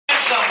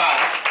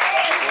somebody.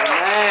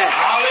 Amen.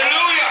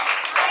 Hallelujah.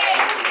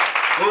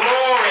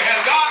 Glory. Has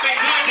God been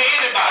good to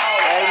anybody?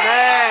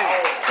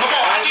 Amen. Come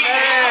on, I need you.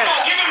 Come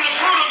on, give him the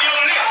fruit of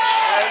your lips.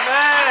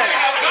 Amen.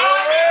 Has God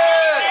been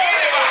good to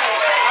anybody?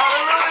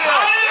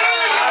 Hallelujah.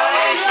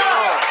 Thank you,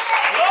 Lord.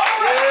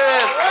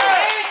 Yes,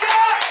 Lord.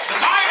 The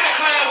Bible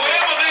declares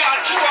wherever there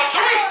are two or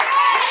three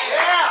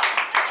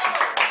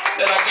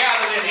that are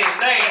gathered in his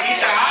name, he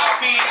said, I'll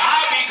be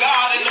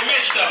God in the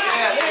midst of it.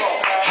 Yes,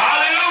 Lord.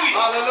 Hallelujah.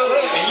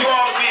 Hallelujah. And you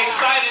ought to be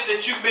excited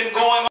that you've been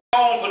going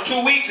on for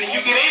 2 weeks and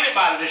you get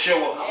anybody to show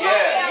up.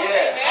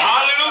 Yeah.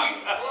 Hallelujah.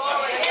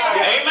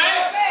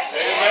 Amen.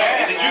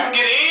 And that you can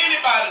get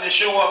anybody to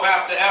show up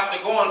after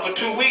going for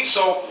 2 weeks.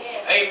 So,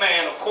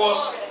 amen. Of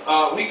course,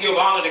 we give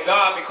honor to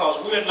God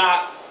because we're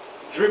not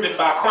driven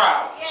by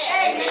crowds.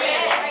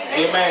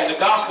 Amen. The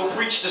gospel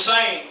preached the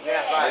same.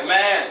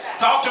 Amen.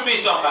 Talk to me,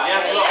 somebody.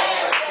 Yes, Lord.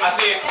 I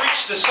said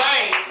preach the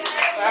same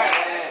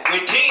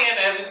with 10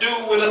 as it do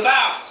with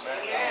 1,000.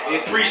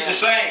 It preached the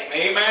same.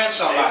 Amen,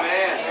 somebody.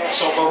 Amen.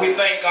 So, but we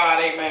thank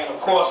God. Amen. Of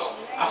course,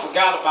 I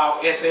forgot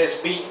about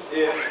SSB.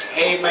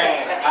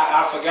 Amen.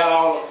 I forgot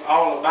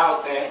all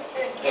about that.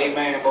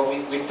 Amen. But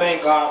we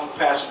thank God for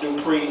Pastor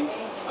Dupree.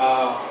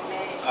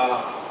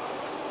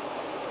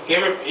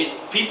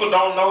 People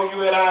don't know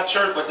you at our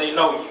church, but they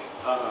know you.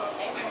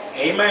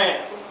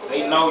 Amen.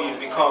 They know you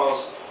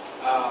because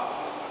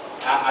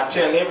I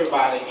tell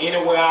everybody,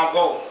 everywhere I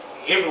go,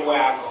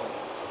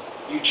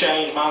 you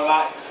change my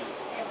life.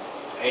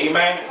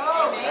 Amen.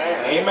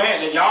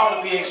 Amen. And y'all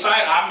to be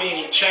excited. I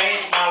mean, it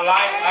changed my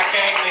life. I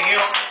came to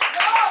him.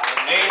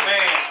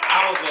 Amen.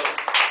 I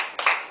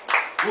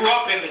grew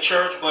up in the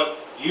church, but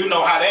you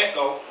know how that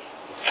go.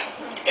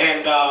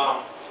 And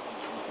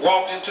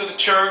walked into the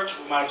church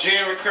with my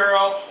Jerry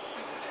curl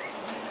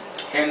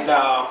and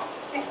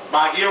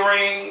my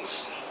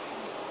earrings.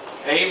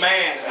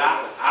 Amen.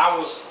 I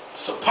was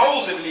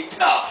supposedly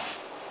tough.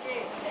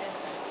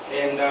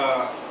 And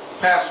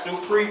Pastor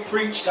Dupree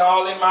preached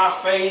all in my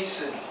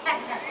face, and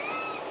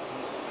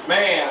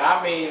man, I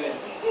mean,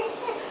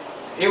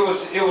 it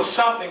was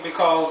something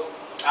because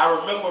I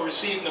remember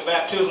receiving the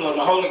baptism of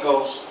the Holy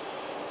Ghost,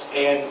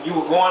 and you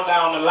were going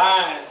down the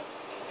line,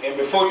 and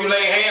before you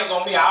lay hands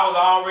on me, I was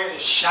already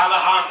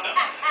Shalahanda.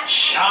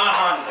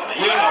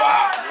 You know,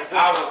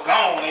 I was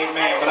gone,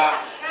 amen. But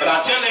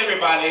I tell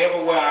everybody,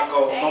 everywhere I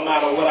go, no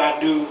matter what I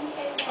do,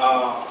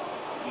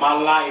 my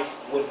life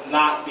would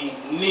not be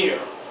near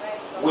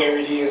where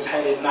it is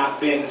had it not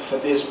been for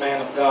this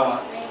man of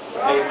God.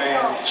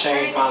 Amen. It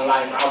changed my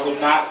life. I would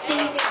not be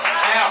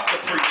half the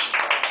preacher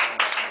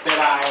that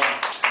I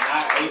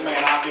am.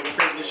 Amen. I've been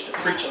privileged to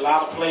preach a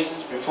lot of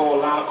places before a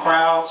lot of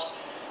crowds.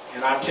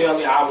 And I tell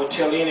you, I would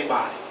tell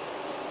anybody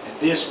that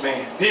this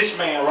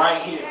man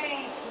right here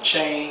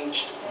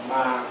changed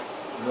my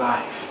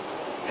life.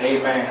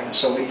 Amen. And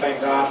so we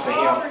thank God for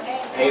him.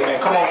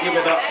 Amen. Come on, give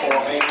it up for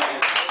him.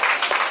 Amen.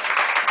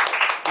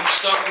 He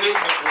stuck with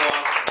me, bro.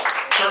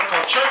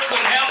 Church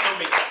couldn't handle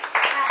me.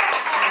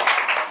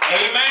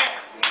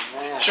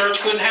 Amen. Church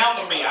couldn't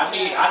handle me. I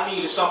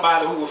needed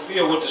somebody who was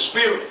filled with the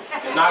Spirit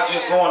and not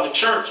just going to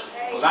church,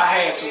 because I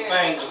had some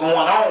things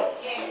going on.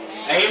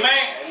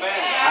 Amen.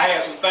 I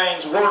had some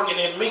things working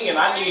in me, and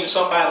I needed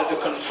somebody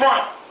to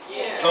confront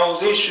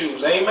those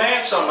issues.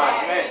 Amen,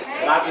 somebody.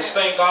 And I just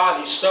thank God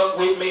he stuck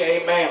with me.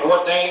 Amen.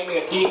 Ordained me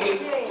a deacon.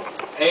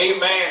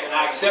 Amen. And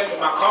I accepted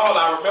my call.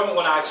 I remember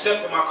when I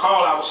accepted my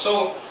call, I was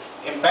so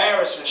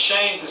embarrassed and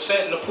ashamed to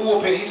sit in the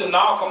pulpit. He said,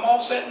 no, come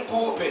on, sit in the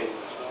pulpit.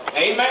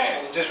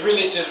 Amen. It just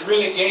really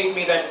gave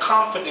me that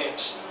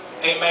confidence.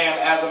 Amen.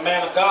 As a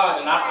man of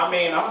God. And I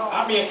mean,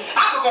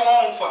 I could go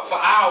on for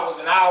hours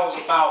and hours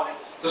about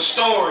the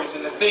stories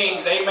and the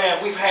things.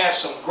 Amen. We've had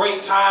some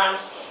great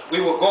times.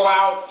 We will go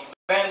out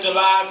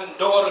evangelizing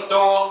door to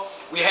door.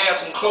 We had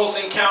some close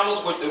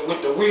encounters with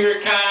the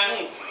weird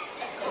kind.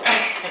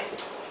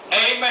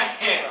 Amen.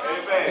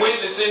 Amen.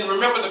 Witnessing.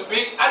 Remember the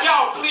big.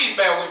 Y'all, please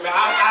bear with me.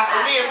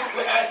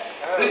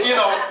 You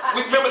know,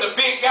 we remember the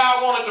big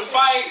guy wanted to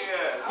fight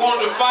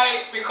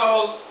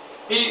because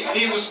he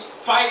was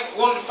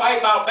wanted to fight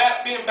about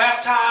being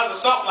baptized or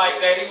something like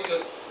that. He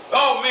was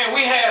oh man,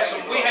 we had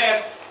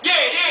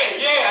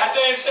I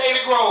didn't say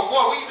the Grove.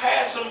 Boy, we've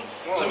had some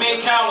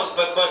encounters,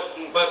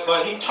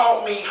 but he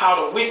taught me how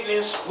to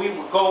witness. We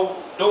would go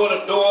door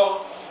to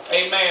door.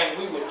 Amen.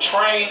 We would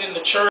train in the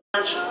church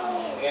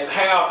and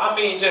have,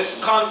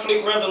 just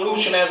conflict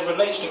resolution as it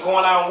relates to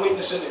going out and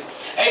witnessing it.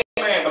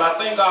 Amen. But I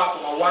thank God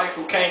for my wife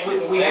who came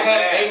with me.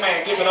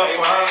 Amen. Give it up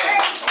for her.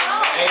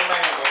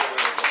 Amen.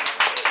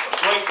 A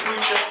great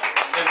preacher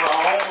in her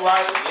own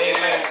right.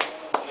 Amen.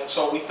 And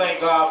so we thank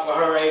God for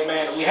her.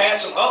 Amen. We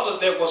had some others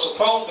that were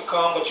supposed to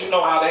come, but you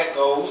know how that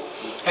goes.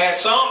 Had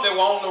some that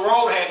were on the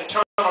road, had to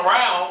turn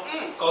around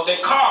because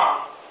their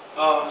car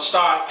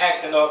started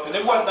acting up, and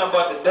it wasn't nothing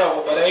but the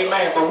devil. But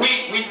amen. But we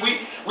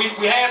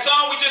had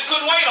some we just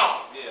couldn't wait on.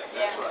 Yeah,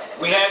 that's right.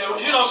 We had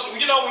to, you know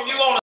when you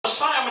on an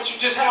assignment, you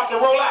just have to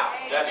roll out.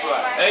 That's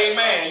right.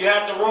 Amen. You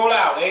have to roll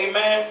out.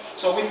 Amen.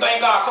 So we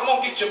thank God. Come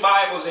on, get your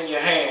Bibles in your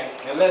hand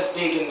and let's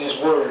dig in this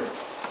word.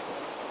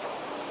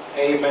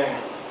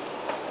 Amen.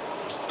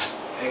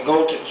 And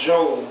go to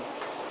Job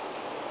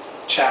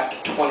chapter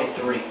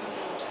 23.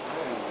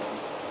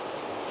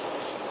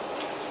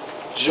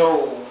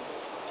 Job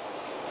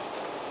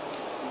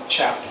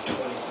chapter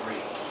 23.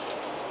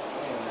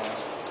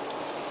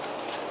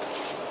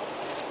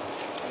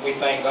 And we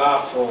thank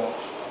God for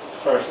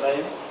First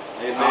Lady.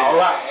 Amen. All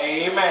right,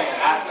 amen.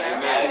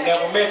 I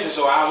never mentioned,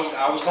 so I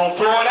was gonna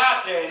throw it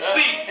out there and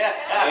see.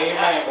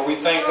 Amen. But we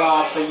thank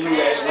God for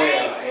you as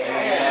well.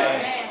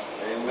 Amen.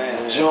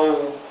 Amen.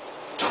 Job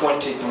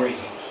 23.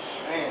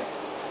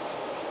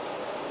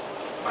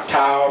 My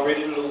tie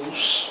already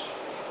loose.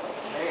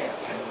 And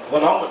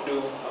what I'm gonna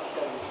do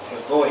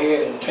is go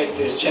ahead and take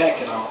this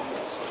jacket off.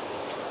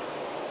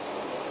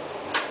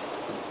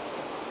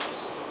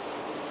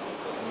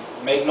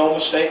 Make no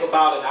mistake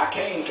about it, I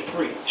came to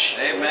preach.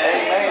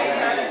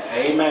 Amen.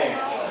 Amen.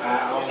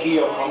 I'm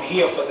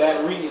here for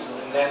that reason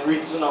and that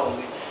reason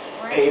only.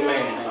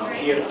 Amen. I'm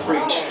here to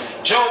preach.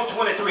 Job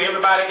 23.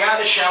 Everybody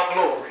got it? Shout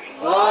glory.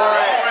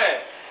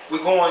 Glory.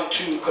 We're going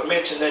to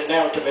commence that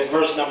narrative at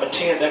verse number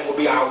 10. That will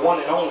be our one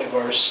and only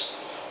verse.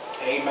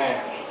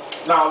 Amen.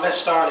 Now let's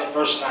start at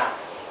verse 9.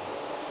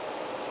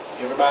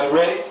 Everybody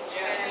ready?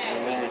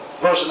 Amen.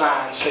 Verse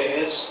 9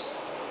 says,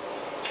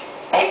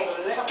 on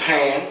the left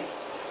hand,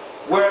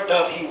 where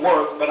doth he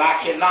work, but I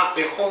cannot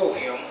behold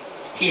him.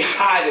 He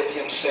hideth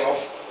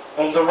himself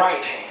on the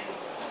right hand,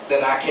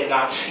 that I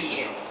cannot see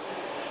him.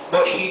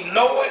 But he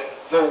knoweth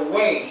the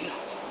way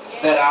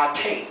that I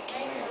take.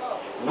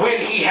 When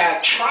he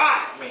had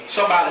tried me,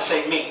 somebody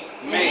say me.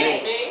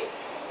 Me.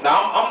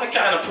 Now I'm the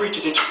kind of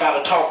preacher that you got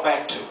to talk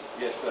back to.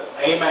 Yes, sir.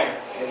 Amen.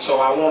 And so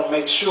I want to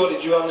make sure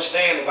that you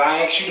understand, if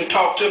I ask you to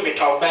talk to me,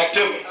 talk back to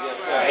me. Yes,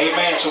 sir.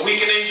 Amen. So we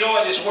can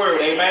enjoy this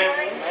word. Amen.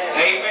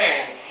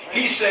 Amen.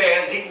 He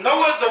says, he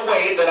knoweth the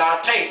way that I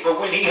take, but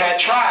when he had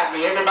tried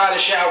me, everybody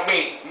shout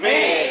me.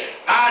 Me.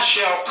 I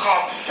shall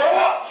come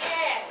forth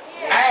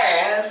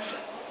as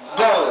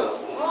gold.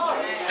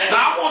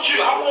 Now I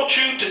want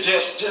you to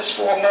just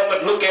for a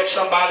moment look at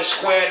somebody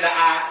square in the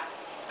eye.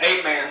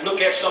 Amen.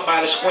 Look at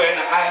somebody square in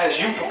the eye as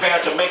you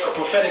prepare to make a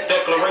prophetic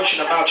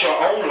declaration about your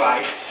own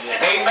life.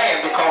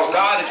 Amen. Because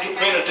God is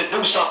getting ready to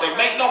do something.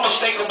 Make no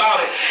mistake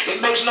about it. It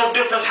makes no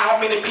difference how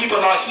many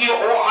people are here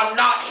or are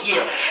not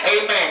here.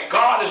 Amen.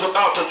 God is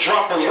about to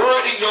drop a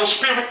word in your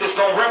spirit that's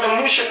going to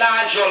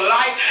revolutionize your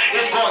life.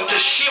 It's going to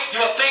shift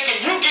your thinking.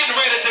 You getting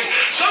ready to,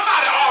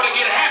 somebody ought to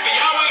get happy.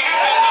 Y'all ain't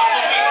happy enough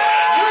for me.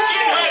 You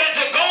getting ready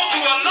to go to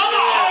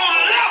another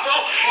whole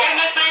level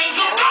in the things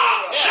of God.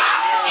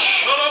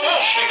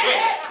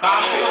 I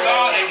feel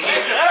God in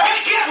here.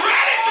 Get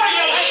ready for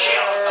your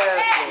shift.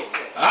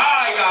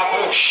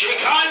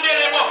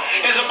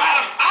 It's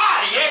about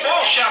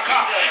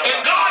and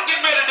God get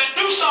ready to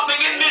do something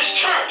in this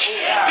church.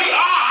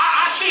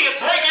 I see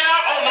it breaking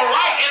out on the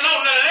right and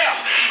on the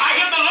left. I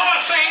hear the Lord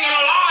saying,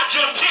 enlarge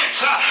your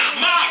tents.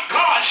 My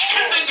God,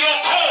 strengthen your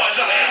cords,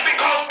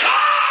 because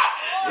God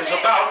is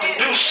about to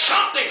do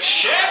something.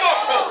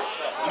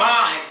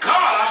 My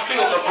God, I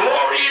feel the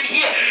glory in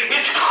here.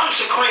 It's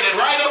consecrated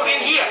right up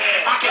in here.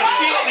 I can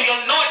feel the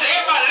anointing.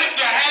 Everybody lift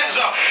your hands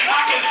up.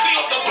 I can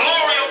feel the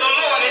glory of the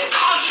Lord. It's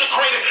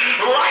consecrated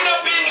right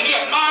up in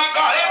here. My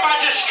God,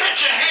 everybody just stretch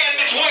your hand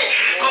this way,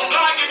 because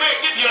God get ready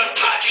to give you a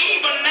touch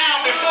even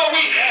now. Before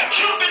we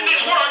jump in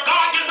this word,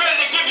 God get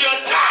ready to give you a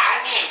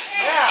touch.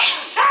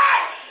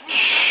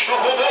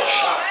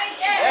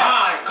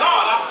 My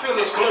God, I feel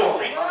his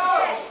glory.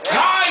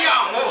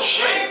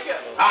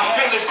 I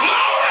feel his glory.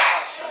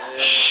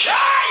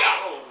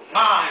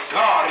 My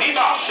God.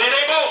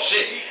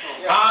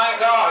 My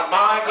God,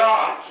 my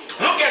God.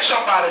 Look at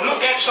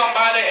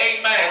somebody,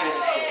 amen.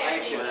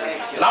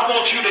 And I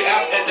want you to,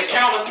 at the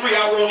count of 3,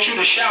 I want you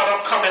to shout,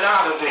 I'm coming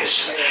out of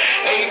this.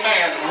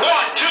 Amen. 1, 2,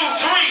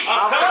 3.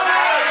 I'm coming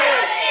out of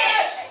this.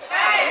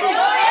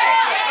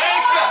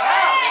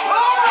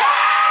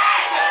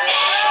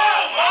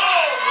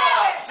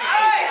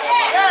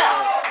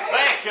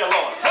 Thank you,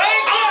 Lord.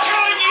 Thank you. I'm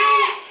telling you,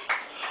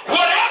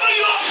 whatever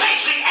you're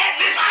facing at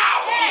this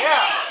hour,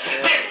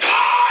 that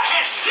God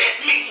has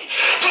sent me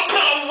to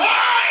put a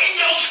word in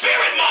your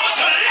spirit, mama,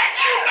 to let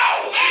you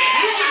know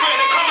you get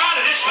ready to come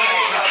out of this thing.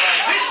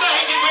 This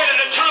thing get ready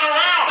to turn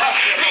around.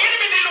 The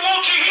enemy didn't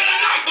want you here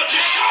tonight, but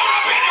you showed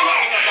up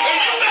anyway. And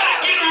you better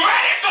get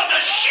ready for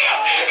the shift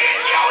in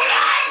your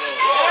life.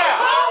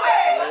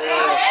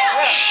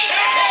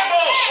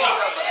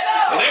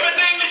 And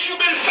everything that you've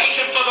been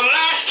facing for the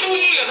last 2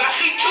 years, I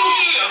see 2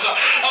 years of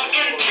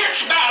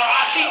intense battle.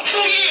 I see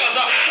 2 years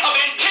of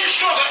intense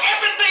struggle.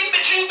 Everything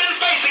that you've been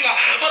facing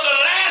for the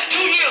last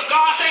 2 years,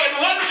 God said it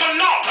wasn't for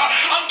naught.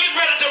 I'm getting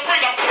ready to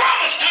bring a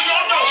promise to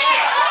your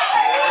doorstep.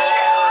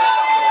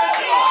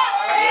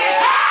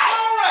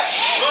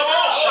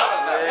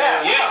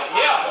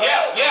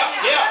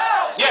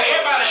 Yeah,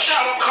 everybody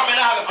shout, I'm coming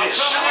out of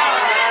this.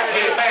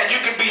 Amen.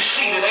 You can be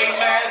seated.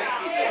 Amen.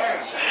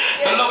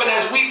 Beloved,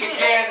 as we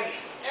begin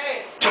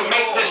to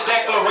make this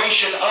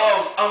declaration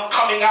of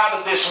coming out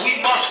of this,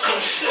 we must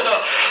consider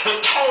the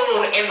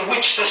tone in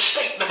which the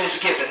statement is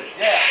given.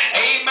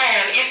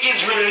 Amen. It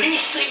is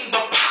releasing the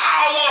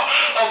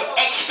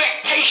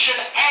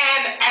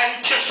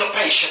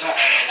expectation.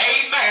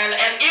 Amen.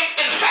 And if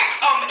in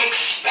fact I'm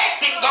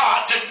expecting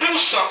God to do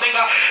something,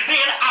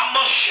 then I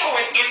must show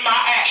it in my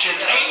actions.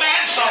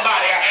 Amen,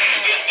 somebody.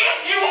 If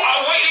you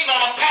are waiting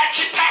on a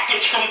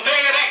package from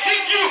FedEx,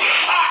 if you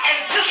are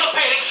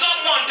anticipating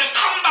someone to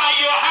come by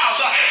your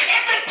house,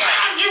 every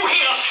time you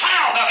hear a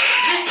sound,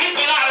 you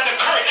peeping out of the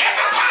curtain.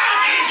 Every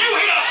time you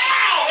hear a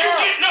sound, you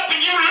getting up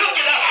and you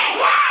looking up.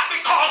 Why?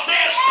 Because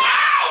there's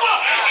power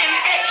in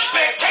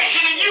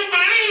expectation, and you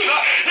believe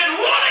that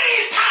one of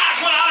these times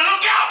when I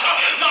look out,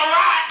 my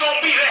ride gonna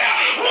be there.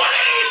 One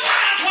of these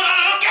times when I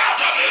look out,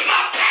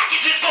 my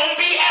package is gonna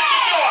be at the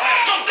door.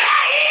 So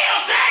there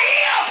is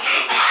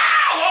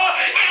power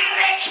in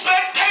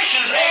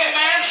expectations.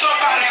 Amen.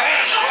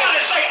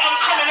 Somebody say, I'm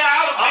coming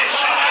out of this.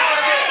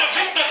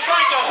 Victor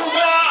Frankl, who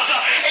was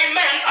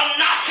a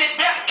Nazi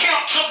death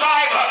camp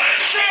survivor,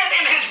 said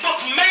in his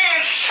book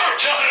Man's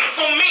Search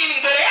for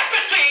Meaning that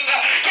everything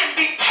can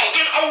be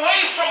taken away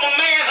from a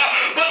man,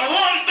 but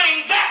one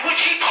thing, that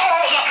which he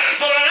calls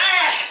the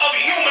last of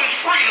human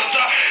freedoms,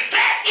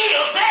 that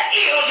is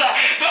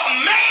the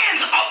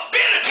man's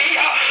ability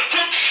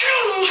to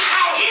choose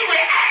how he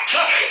reacts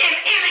in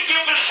any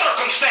given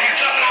circumstance.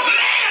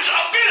 Man's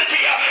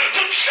ability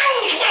to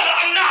choose whether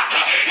or not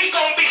he's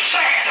going to be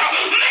sad.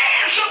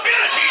 Man's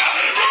ability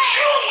to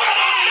choose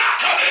whether or not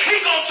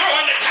he's going to throw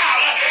in the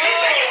towel. He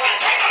said you can